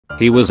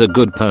He was a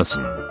good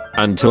person.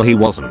 Until he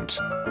wasn't.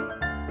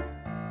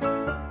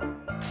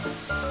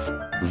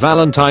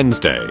 Valentine's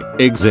Day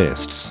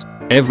exists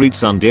every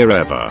Sunday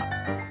ever.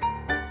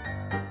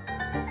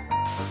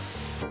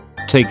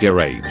 Take your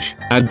age,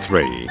 add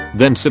 3,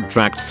 then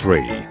subtract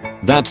 3.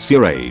 That's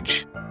your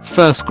age.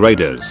 First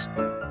graders.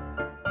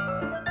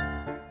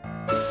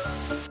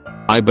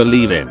 I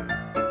believe in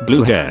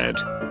blue-haired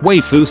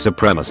waifu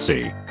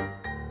supremacy.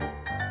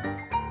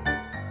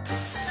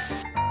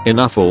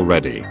 Enough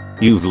already.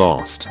 You've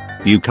lost.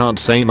 You can't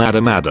say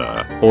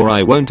Madamada, or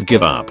I won't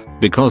give up,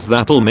 because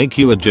that'll make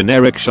you a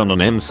generic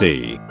shonen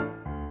MC.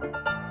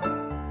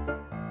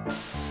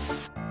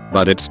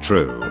 But it's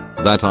true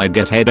that I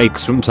get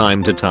headaches from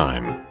time to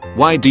time.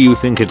 Why do you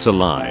think it's a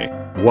lie?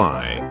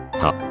 Why?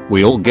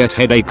 We all get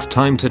headaches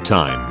time to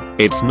time.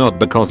 It's not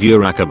because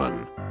you're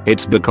Ackerman.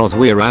 It's because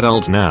we're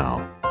adults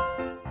now.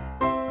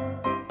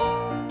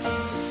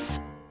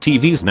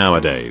 TVs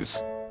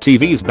nowadays.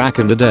 TVs back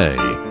in the day.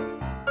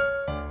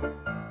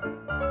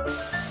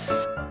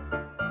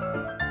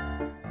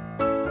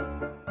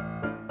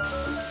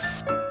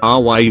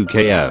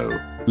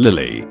 RYUKO.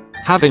 Lily.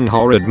 Having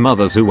horrid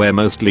mothers who wear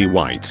mostly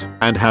white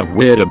and have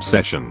weird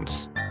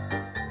obsessions.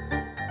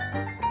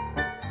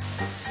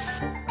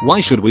 Why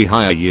should we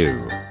hire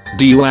you?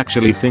 Do you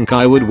actually think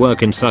I would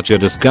work in such a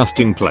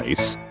disgusting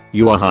place?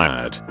 You are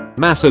hired.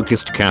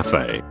 Masochist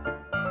Cafe.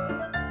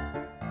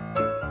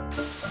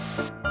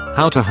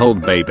 How to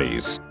hold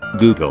babies.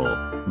 Google.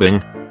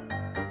 Bing.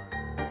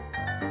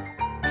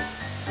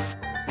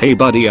 Hey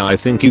buddy, I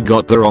think you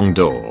got the wrong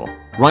door.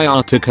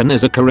 Ryata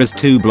Kanizuka is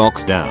 2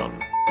 blocks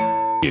down.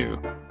 You.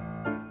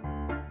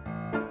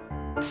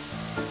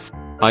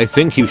 I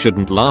think you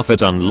shouldn't laugh at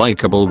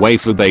unlikable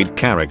waifu bait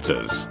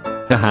characters.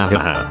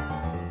 Hahaha.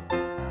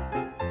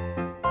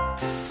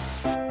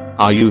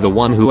 Are you the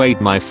one who ate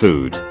my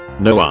food?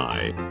 No,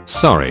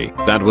 sorry,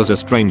 that was a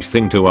strange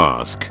thing to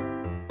ask.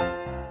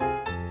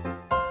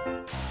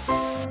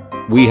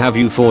 We have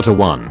you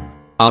 4-1.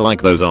 I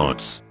like those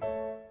odds.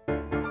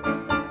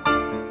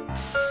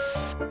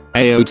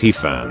 AOT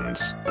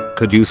fans.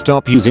 Could you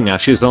stop using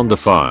ashes on the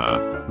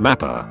fire?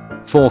 Mapper.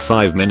 For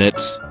 5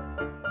 minutes.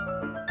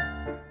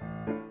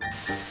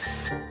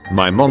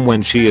 My mom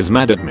when she is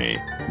mad at me,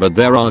 but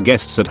there are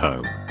guests at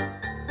home.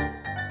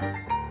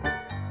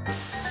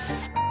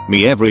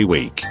 Me every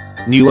week.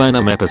 New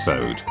anime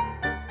episode.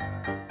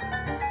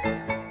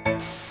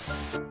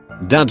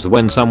 Dads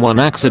when someone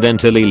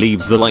accidentally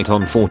leaves the light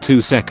on for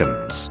 2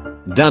 seconds.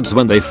 Dads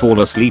when they fall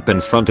asleep in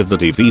front of the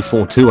TV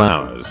for 2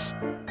 hours.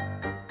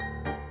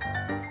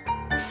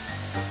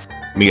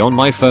 Me on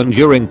my phone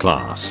during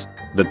class.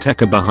 The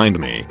techer behind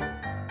me.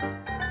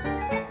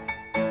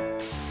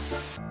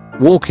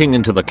 Walking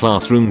into the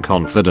classroom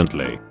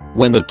confidently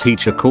when the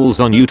teacher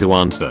calls on you to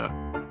answer.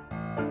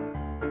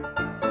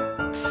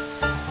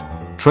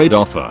 Trade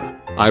offer.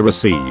 I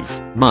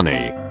receive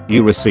money.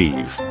 You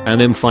receive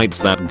anime fights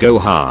that go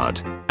hard.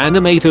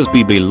 Animators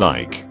BB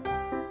like.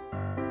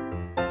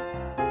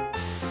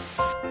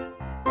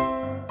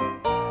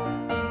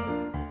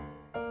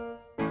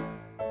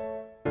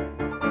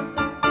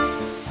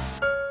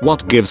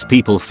 What gives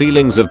people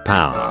feelings of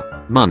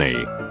power,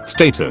 money,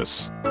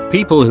 status?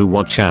 People who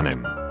watch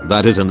anime,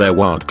 that is in their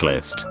work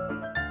list.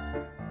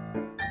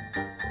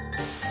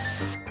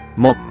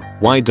 Mom,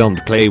 why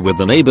don't play with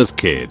the neighbor's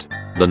kid?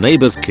 The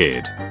neighbor's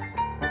kid.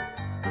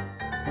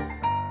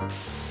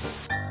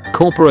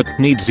 Corporate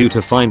needs you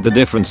to find the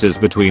differences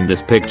between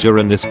this picture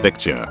and this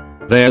picture.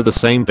 They're the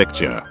same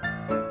picture.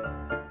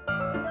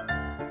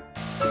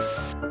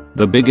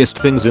 The biggest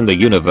things in the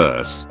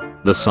universe.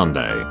 The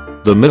Sunday.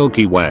 The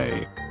Milky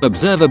Way.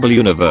 Observable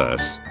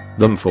universe.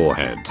 Them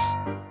foreheads.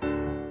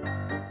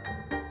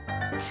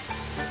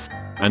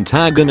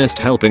 Antagonist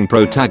helping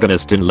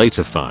protagonist in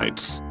later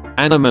fights.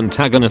 Anime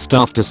antagonist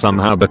after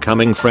somehow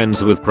becoming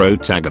friends with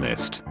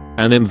protagonist.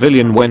 Anime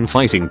villain when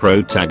fighting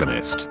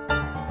protagonist.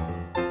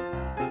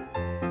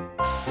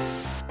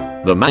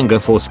 The manga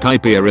for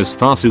Skypiea is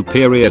far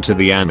superior to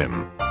the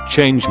anime.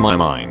 Change my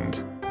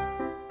mind.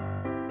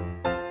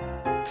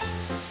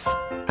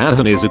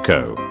 Haha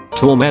Nezuko.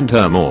 Torment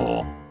her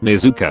more.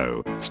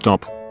 Nezuko,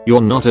 stop. You're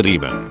not a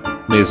demon.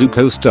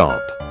 Nezuko,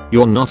 stop.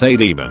 You're not a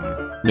demon.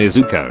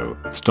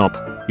 Nezuko, stop.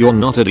 You're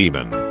not a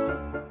demon.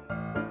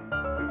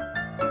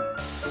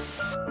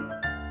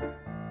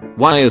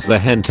 Why is the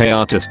hentai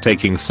artist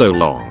taking so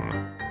long?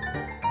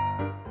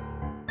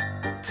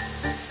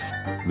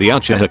 The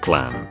Uchiha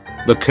clan.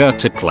 The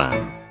Kurta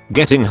clan.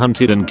 Getting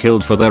hunted and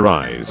killed for their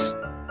eyes.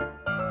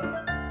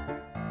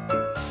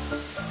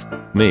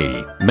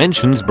 Me.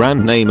 Mentions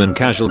brand name in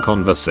casual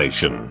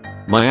conversation.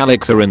 My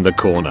Alex are in the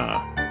corner.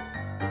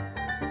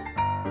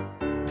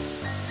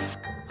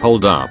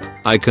 Hold up,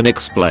 I can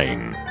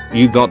explain.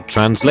 You got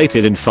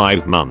translated in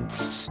 5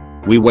 months.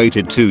 We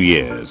waited 2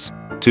 years.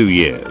 2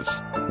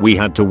 years. We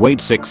had to wait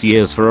 6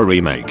 years for a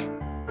remake.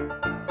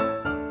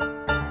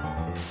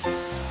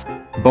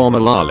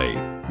 Bomalali.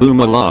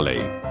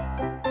 Boomalali.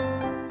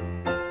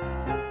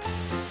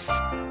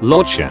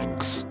 Lord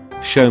Shanks.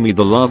 Show me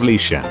the lovely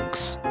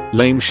Shanks.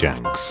 Lame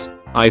Shanks.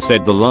 I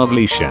said the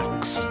lovely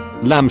shanks.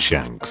 Lamb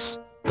shanks.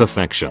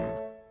 Perfection.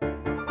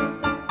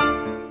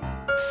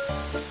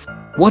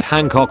 What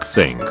Hancock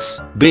thinks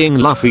being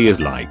Luffy is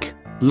like.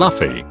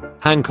 Luffy,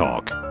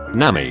 Hancock,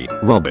 Nami,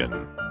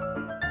 Robin.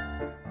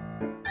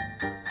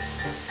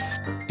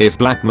 If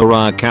Black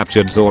Mariah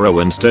captured Zoro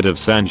instead of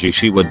Sanji,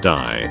 she would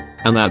die,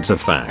 and that's a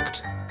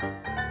fact.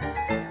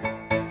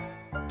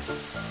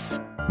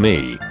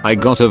 Me, I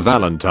got a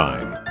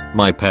Valentine.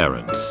 My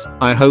parents,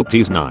 I hope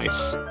he's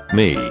nice.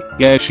 Me,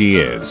 yeah she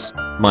is.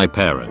 My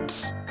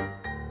parents.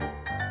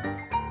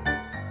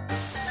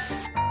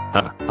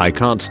 I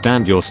can't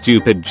stand your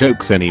stupid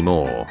jokes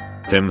anymore.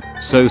 Him,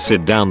 so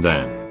sit down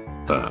then.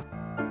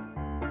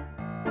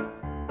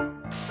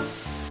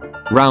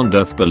 Round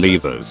Earth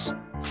believers.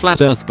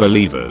 Flat Earth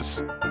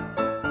believers.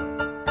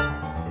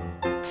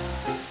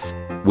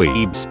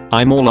 Weebs,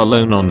 I'm all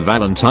alone on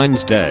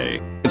Valentine's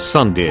Day. It's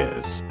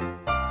Sundays.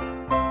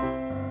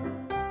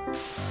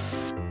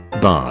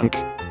 Bonk.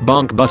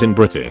 Bonk but in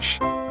British.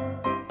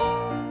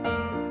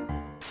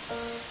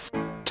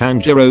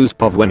 Tanjiro's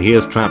pov when he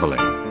is traveling.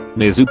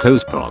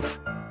 Nezuko's pov.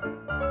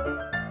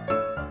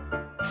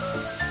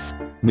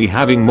 Me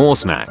having more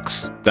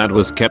snacks that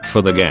was kept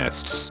for the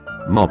guests.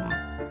 Mom.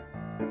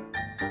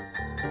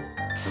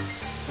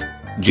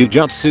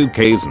 Jujutsu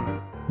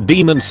Kaisen.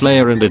 Demon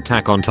Slayer and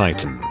Attack on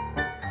Titan.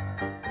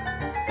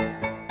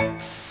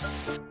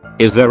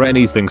 Is there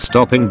anything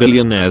stopping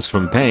billionaires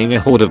from paying a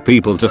horde of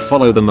people to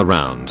follow them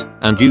around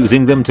and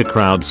using them to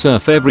crowd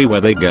surf everywhere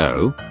they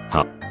go?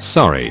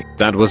 Sorry,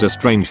 that was a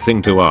strange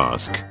thing to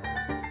ask.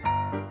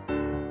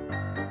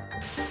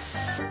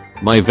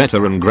 My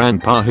veteran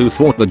grandpa who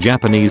fought the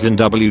Japanese in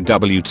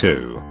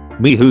WW2.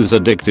 Me who's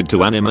addicted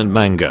to anime and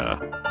manga.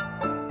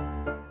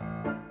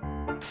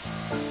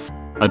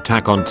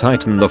 Attack on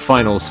Titan the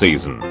final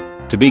season.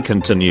 To be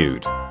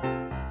continued.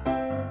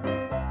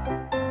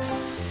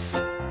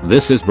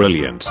 This is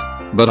brilliant.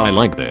 But I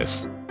like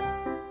this.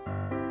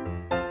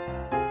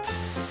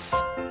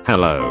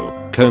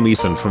 Hello,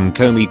 Komi-san from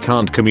Komi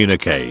Can't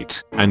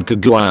Communicate, and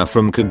Kaguya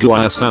from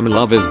Kaguya-sama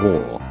Love is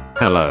War.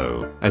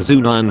 Hello,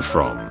 Azuna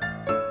from.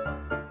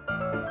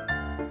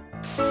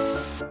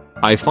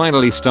 I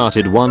finally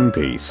started One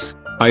Piece.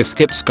 I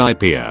skipped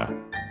Skypiea.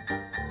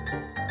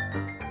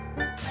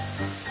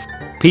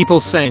 People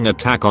saying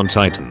Attack on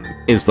Titan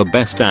is the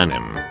best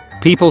anime.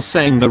 People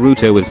saying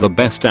Naruto is the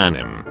best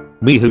anime.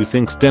 Me who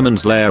thinks Demon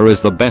Slayer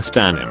is the best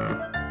anime.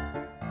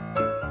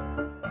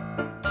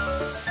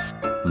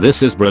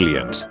 This is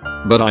brilliant.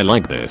 But I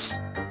like this.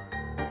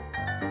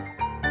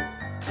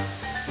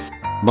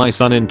 My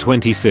son in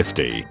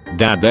 2050.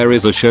 Dad, there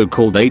is a show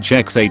called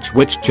HXH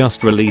which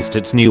just released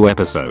its new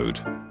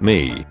episode.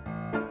 Me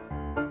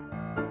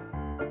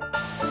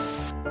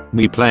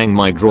playing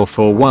my draw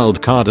for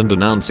wild card and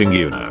announcing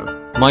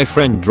my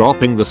friend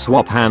dropping the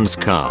swap hands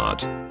card.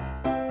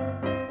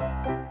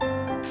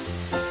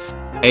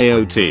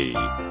 AOT.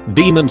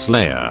 Demon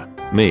Slayer.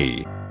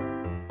 Me.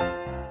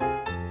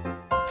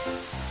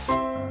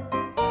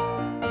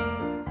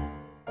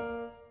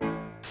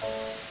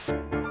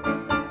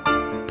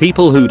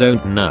 People who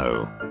don't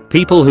know.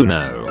 People who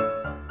know.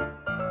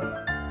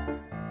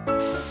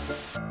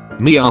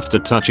 Me after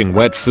touching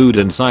wet food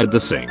inside the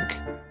sink.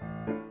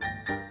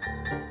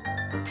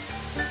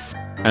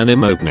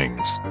 Anime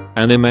openings.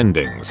 Anime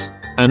endings.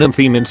 Anime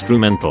theme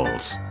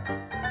instrumentals.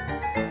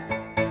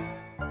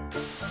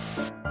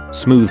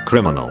 Smooth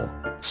criminal.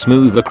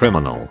 Smooth the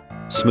criminal.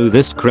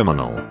 Smoothest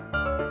criminal.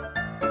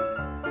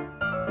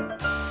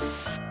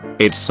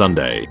 It's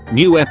Sunday.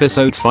 New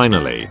episode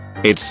finally.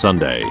 It's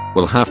Sunday.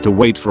 We'll have to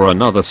wait for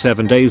another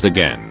 7 days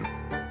again.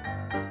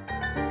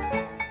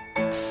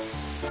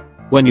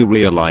 When you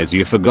realize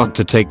you forgot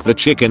to take the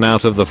chicken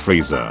out of the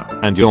freezer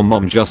and your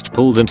mom just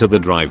pulled into the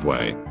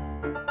driveway.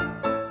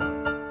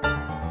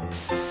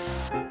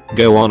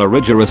 Go on a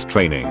rigorous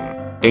training.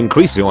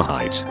 Increase your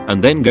height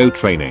and then go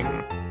training.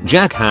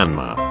 Jack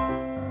Hanma.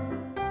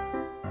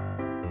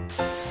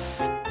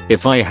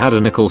 If I had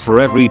a nickel for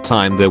every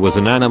time there was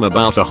an anime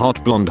about a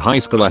hot blonde high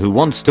schooler who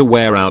wants to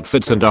wear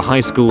outfits and a high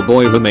school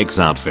boy who makes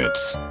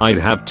outfits, I'd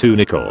have 2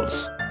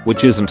 nickels.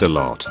 Which isn't a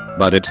lot,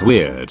 but it's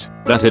weird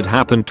that it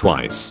happened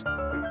twice.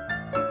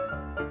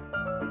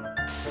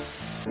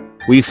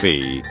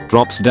 Wi-Fi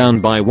drops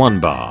down by 1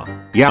 bar.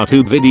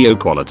 YouTube video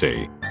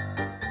quality.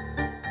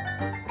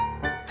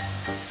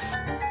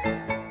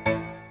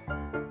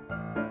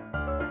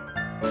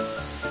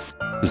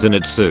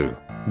 Zenitsu.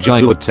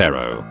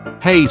 Jayotaro.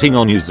 Hating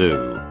on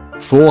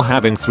Yuzu. For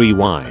having 3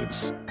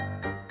 wives.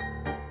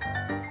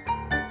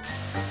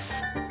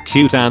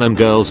 Cute anime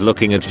girls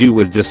looking at you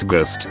with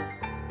disgust.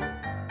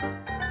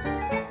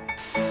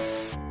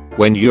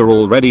 When you're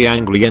already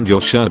angry and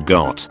your shirt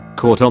got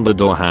caught on the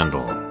door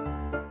handle.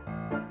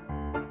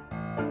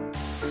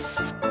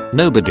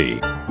 Nobody.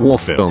 War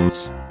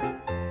films.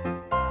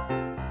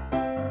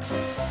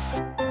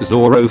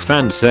 Zoro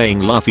fan saying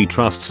Luffy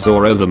trusts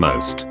Zoro the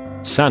most.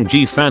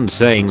 Sanji fan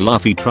saying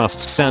Luffy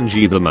trusts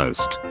Sanji the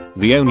most.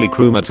 The only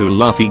crewmate who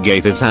Luffy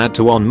gave his hat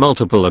to on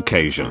multiple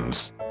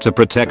occasions to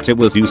protect it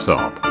was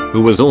Usopp.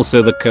 who was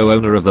also the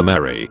co-owner of the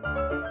Merry